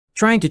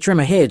Trying to trim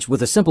a hedge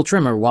with a simple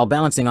trimmer while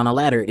balancing on a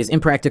ladder is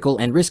impractical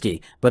and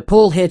risky, but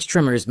pole hedge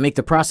trimmers make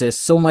the process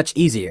so much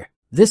easier.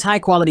 This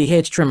high-quality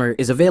hedge trimmer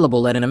is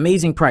available at an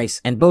amazing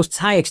price and boasts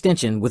high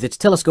extension with its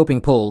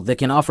telescoping pole that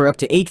can offer up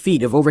to 8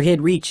 feet of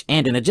overhead reach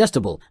and an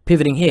adjustable,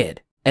 pivoting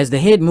head. As the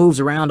head moves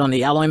around on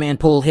the Alloyman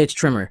pole hedge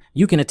trimmer,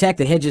 you can attack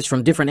the hedges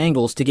from different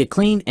angles to get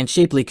clean and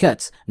shapely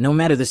cuts, no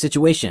matter the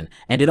situation,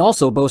 and it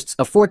also boasts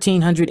a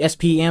 1400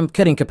 SPM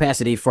cutting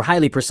capacity for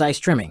highly precise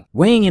trimming.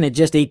 Weighing in at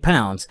just 8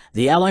 pounds,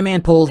 the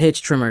Alloyman pole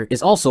hedge trimmer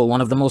is also one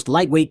of the most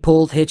lightweight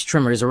pole hedge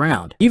trimmers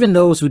around. Even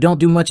those who don't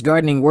do much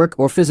gardening work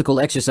or physical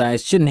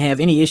exercise shouldn't have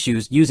any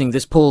issues using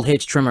this pole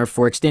hedge trimmer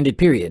for extended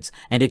periods,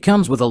 and it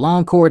comes with a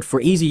long cord for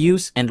easy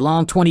use and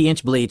long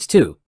 20-inch blades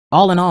too.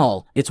 All in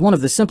all, it's one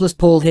of the simplest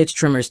pole hedge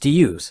trimmers to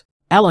use.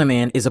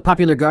 Alloyman is a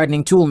popular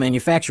gardening tool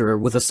manufacturer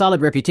with a solid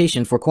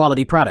reputation for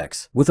quality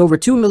products. With over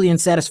 2 million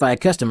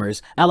satisfied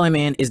customers,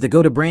 Alloyman is the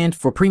go-to brand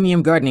for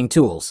premium gardening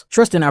tools.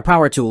 Trust in our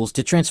power tools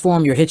to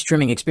transform your hedge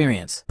trimming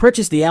experience.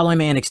 Purchase the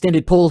Alloyman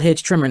extended pole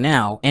hedge trimmer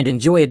now and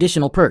enjoy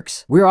additional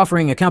perks. We're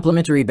offering a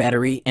complimentary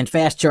battery and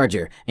fast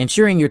charger,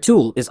 ensuring your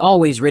tool is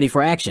always ready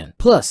for action.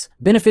 Plus,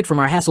 benefit from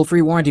our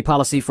hassle-free warranty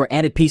policy for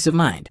added peace of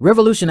mind.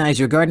 Revolutionize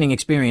your gardening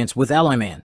experience with Alloyman.